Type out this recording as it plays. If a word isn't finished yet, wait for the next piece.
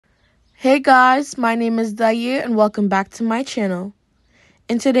Hey guys, my name is Daye and welcome back to my channel.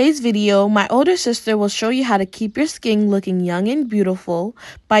 In today's video, my older sister will show you how to keep your skin looking young and beautiful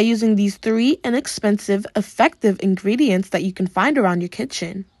by using these 3 inexpensive, effective ingredients that you can find around your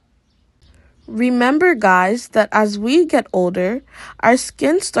kitchen. Remember guys, that as we get older, our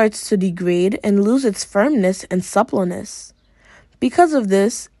skin starts to degrade and lose its firmness and suppleness. Because of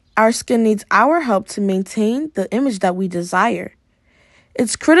this, our skin needs our help to maintain the image that we desire.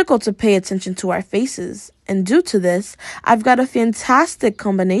 It's critical to pay attention to our faces, and due to this, I've got a fantastic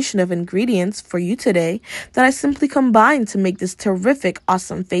combination of ingredients for you today that I simply combined to make this terrific,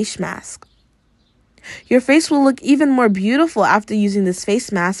 awesome face mask. Your face will look even more beautiful after using this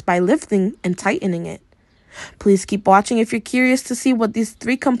face mask by lifting and tightening it. Please keep watching if you're curious to see what these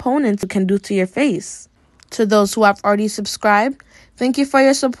 3 components can do to your face. To those who have already subscribed, thank you for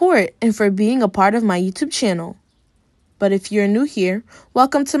your support and for being a part of my YouTube channel. But if you're new here,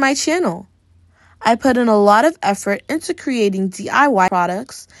 welcome to my channel. I put in a lot of effort into creating DIY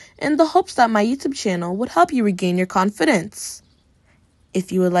products in the hopes that my YouTube channel would help you regain your confidence.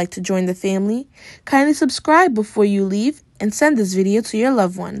 If you would like to join the family, kindly subscribe before you leave and send this video to your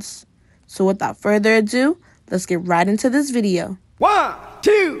loved ones. So without further ado, let's get right into this video. 1,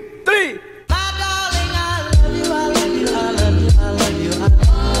 2, 3.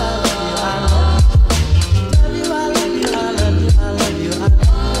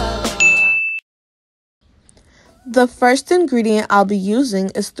 The first ingredient I'll be using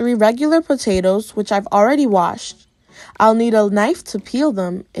is 3 regular potatoes, which I've already washed. I'll need a knife to peel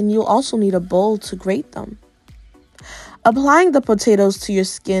them, and you'll also need a bowl to grate them. Applying the potatoes to your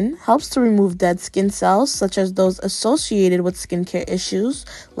skin helps to remove dead skin cells, such as those associated with skincare issues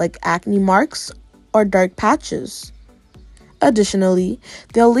like acne marks or dark patches. Additionally,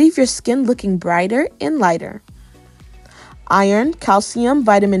 they'll leave your skin looking brighter and lighter. Iron, calcium,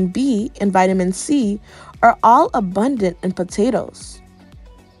 vitamin B, and vitamin C are all abundant in potatoes.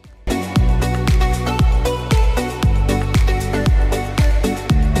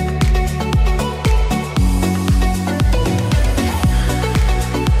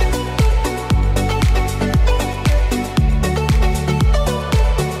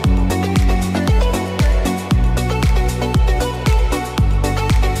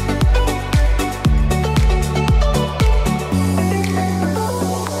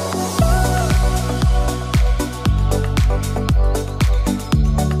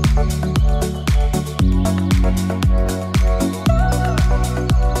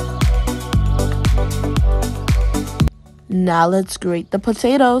 Now let's grate the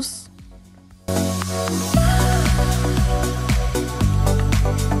potatoes.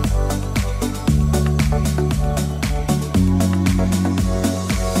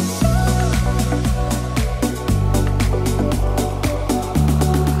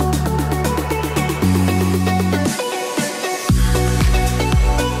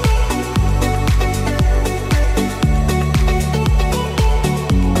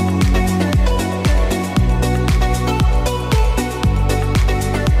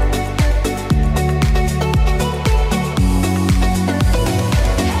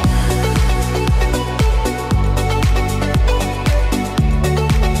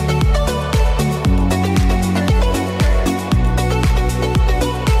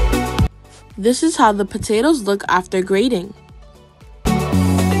 This is how the potatoes look after grating.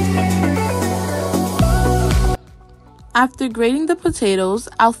 After grating the potatoes,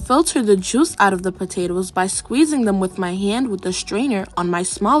 I'll filter the juice out of the potatoes by squeezing them with my hand with a strainer on my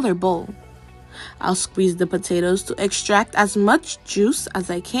smaller bowl. I'll squeeze the potatoes to extract as much juice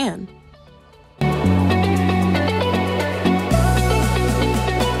as I can.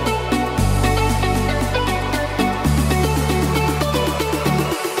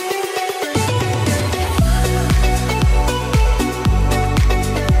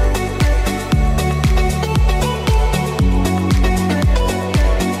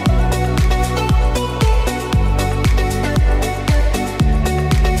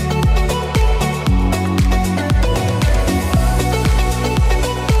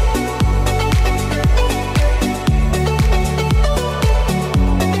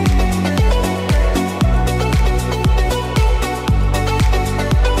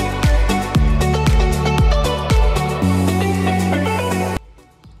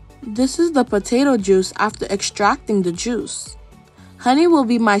 This is the potato juice after extracting the juice. Honey will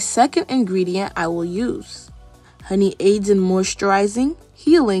be my second ingredient I will use. Honey aids in moisturizing,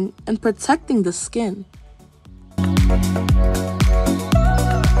 healing, and protecting the skin.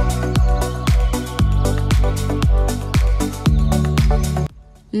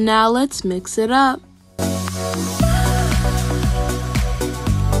 Now let's mix it up.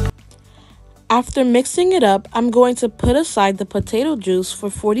 After mixing it up, I'm going to put aside the potato juice for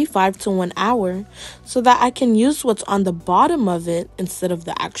 45 to 1 hour so that I can use what's on the bottom of it instead of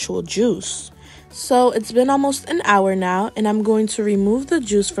the actual juice. So it's been almost an hour now, and I'm going to remove the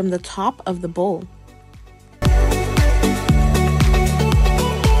juice from the top of the bowl.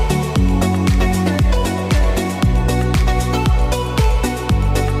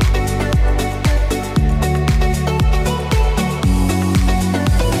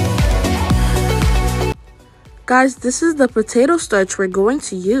 Guys, this is the potato starch we're going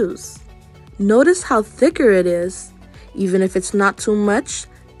to use. Notice how thicker it is. Even if it's not too much,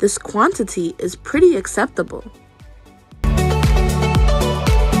 this quantity is pretty acceptable.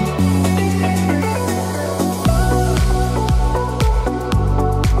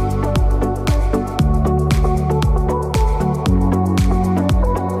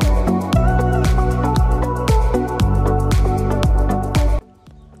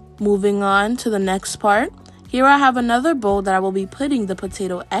 Moving on to the next part. Here I have another bowl that I will be putting the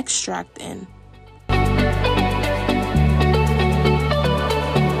potato extract in.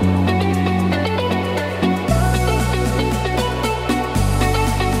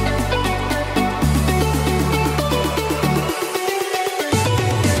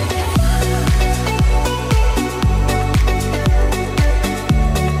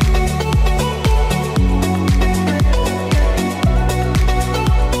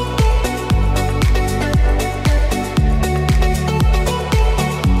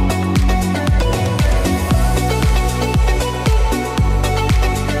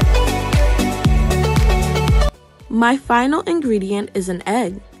 My final ingredient is an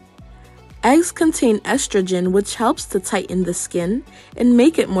egg. Eggs contain estrogen, which helps to tighten the skin and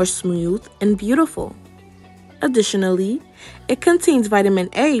make it more smooth and beautiful. Additionally, it contains vitamin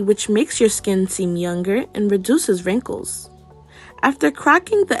A, which makes your skin seem younger and reduces wrinkles. After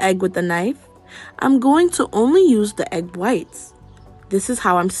cracking the egg with a knife, I'm going to only use the egg whites. This is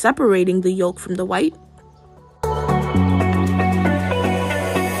how I'm separating the yolk from the white.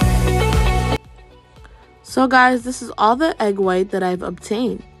 So guys, this is all the egg white that I've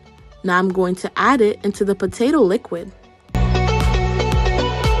obtained. Now I'm going to add it into the potato liquid.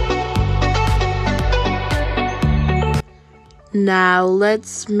 Now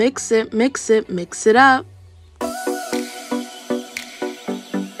let's mix it up.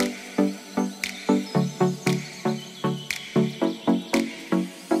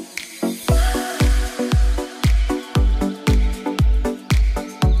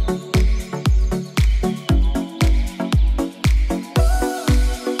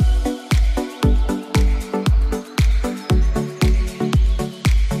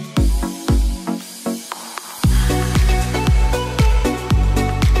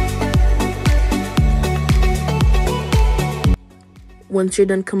 Once you're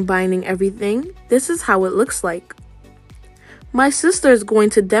done combining everything, this is how it looks like. My sister is going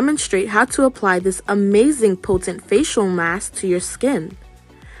to demonstrate how to apply this amazing potent facial mask to your skin.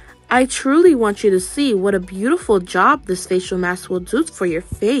 I truly want you to see what a beautiful job this facial mask will do for your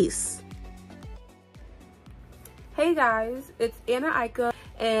face. Hey guys, it's Anna Ika,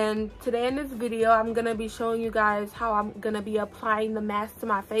 and today in this video I'm going to be showing you guys how I'm going to be applying the mask to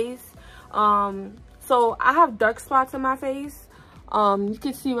my face. So I have dark spots on my face. You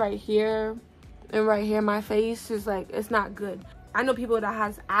can see right here and right here my face is like, it's not good. I know people that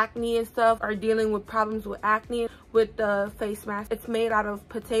has acne and stuff are dealing with problems with acne with the face mask. It's made out of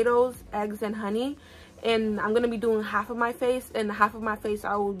potatoes, eggs, and honey. And I'm going to be doing half of my face, and half of my face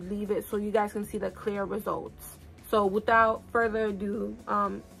I will leave it so you guys can see the clear results. So without further ado,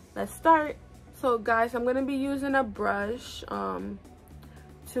 let's start. So guys, I'm going to be using a brush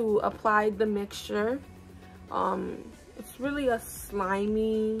to apply the mixture. It's really a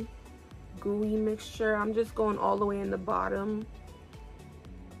slimy, gooey mixture. I'm just going all the way in the bottom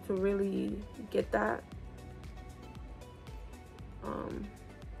to really get that.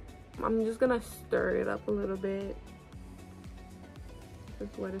 I'm just gonna stir it up a little bit. This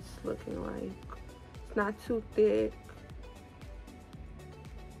is what it's looking like. It's not too thick.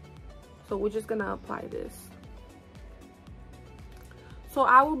 So we're just gonna apply this. So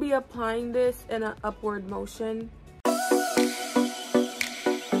I will be applying this in an upward motion.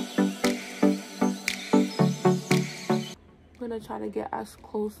 I'm gonna try to get as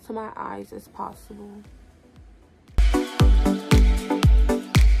close to my eyes as possible.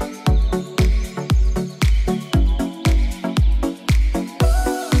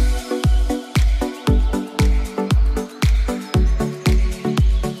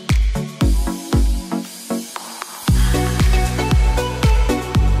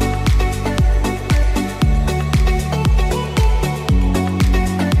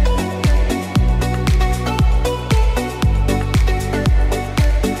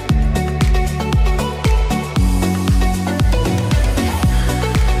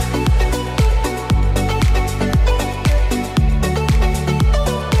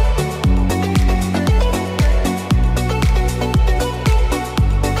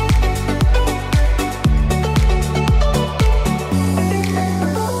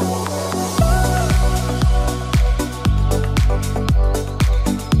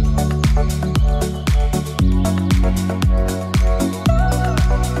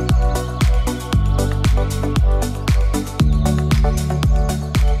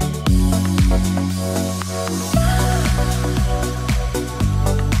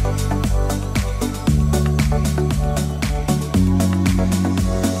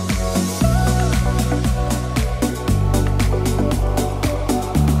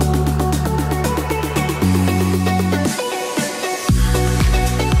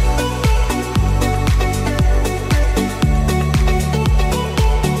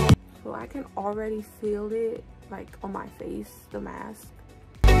 really feel it like on my face, the mask.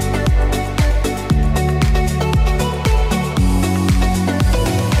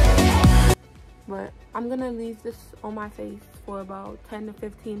 But I'm gonna leave this on my face for about 10 to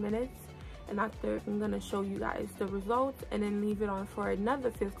 15 minutes, and after I'm gonna show you guys the results and then leave it on for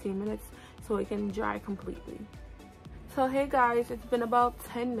another 15 minutes so it can dry completely. So hey guys, it's been about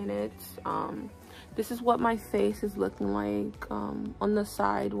 10 minutes. This is what my face is looking like on the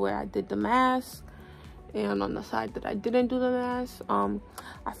side where I did the mask and on the side that I didn't do the mask.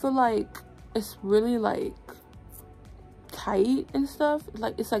 I feel like it's really like tight and stuff,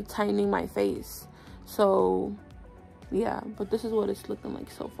 like it's like tightening my face. So yeah, but this is what it's looking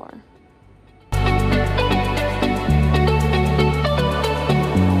like so far.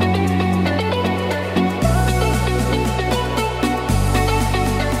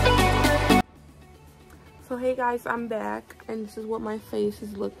 So hey guys, I'm back, and this is what my face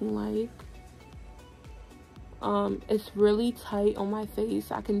is looking like. It's really tight on my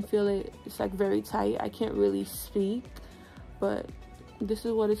face. I can feel it. It's like very tight. I can't really speak, but this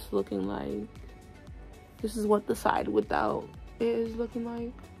is what it's looking like. This is what the side without it is looking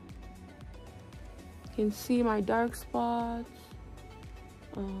like. You can see my dark spots.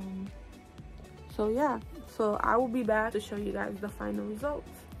 So yeah, so I will be back to show you guys the final results.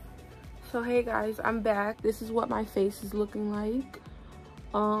 So hey guys, I'm back. This is what my face is looking like.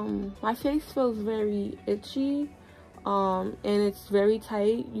 My face feels very itchy, and it's very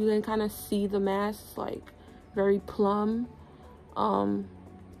tight. You can kind of see the mask, like very plumb.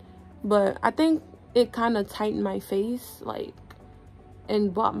 But I think it kind of tightened my face, like,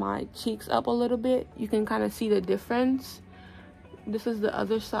 and brought my cheeks up a little bit. You can kind of see the difference. This is the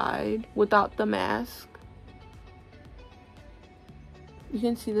other side without the mask. You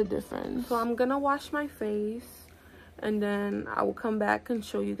can see the difference. So I'm gonna wash my face, and then I will come back and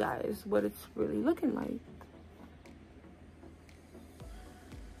show you guys what it's really looking like.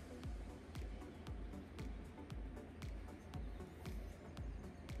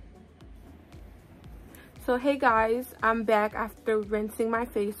 So hey guys, I'm back after rinsing my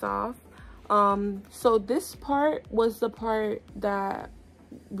face off. So this part was the part that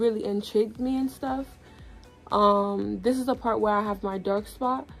really intrigued me and stuff. This is the part where I have my dark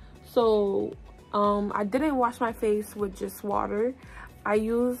spot. So I didn't wash my face with just water. I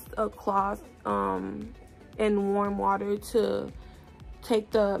used a cloth in warm water to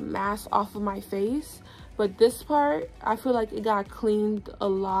take the mask off of my face. But this part, I feel like it got cleaned a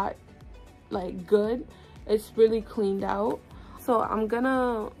lot, like good. It's really cleaned out. So I'm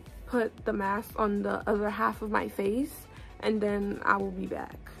gonna put the mask on the other half of my face, and then I will be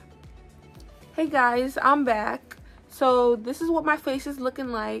back. Hey guys, I'm back. So this is what my face is looking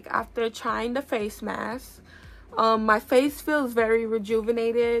like after trying the face mask. My face feels very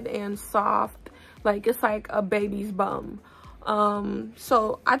rejuvenated and soft, like it's like a baby's bum.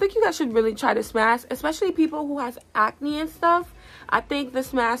 So I think you guys should really try this mask, especially people who has acne and stuff. I think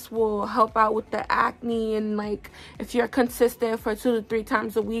this mask will help out with the acne, and like if you're consistent for 2 to 3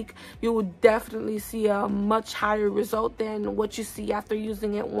 times a week, you will definitely see a much higher result than what you see after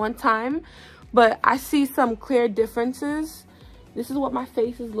using it one time. But I see some clear differences. This is what my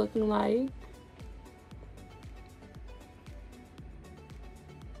face is looking like.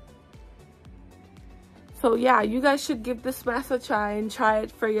 So yeah, you guys should give this mask a try and try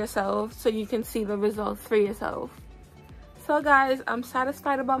it for yourself so you can see the results for yourself. So guys, I'm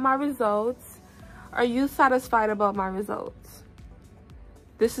satisfied about my results. Are you satisfied about my results?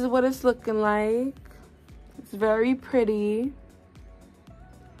 This is what it's looking like. It's very pretty.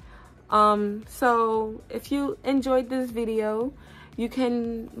 So if you enjoyed this video, you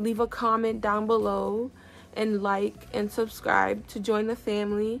can leave a comment down below and like and subscribe to join the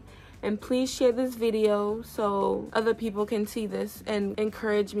family. And please share this video so other people can see this and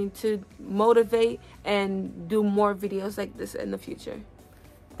encourage me to motivate and do more videos like this in the future.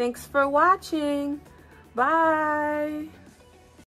 Thanks for watching. Bye.